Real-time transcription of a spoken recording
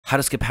How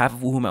to skip half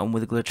of Wuhu Mountain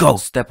with a glitch. Go!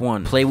 Step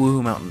 1. Play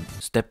Wuhu Mountain.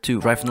 Step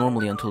 2. Drive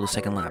normally until the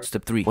second lap.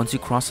 Step 3. Once you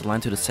cross the line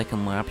to the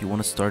second lap, you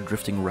want to start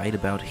drifting right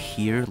about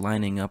here,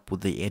 lining up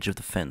with the edge of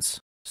the fence.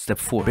 Step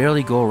 4.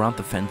 Barely go around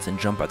the fence and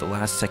jump at the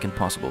last second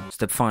possible.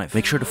 Step 5.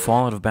 Make sure to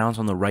fall out of bounds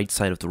on the right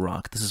side of the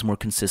rock. This is more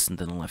consistent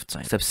than the left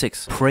side. Step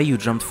 6. Pray you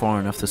jumped far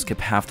enough to skip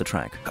half the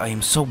track. I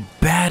am so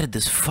bad at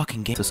this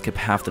fucking game to skip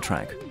half the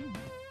track.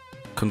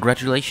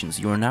 Congratulations,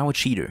 you are now a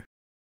cheater.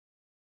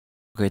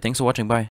 Okay, thanks for watching, bye.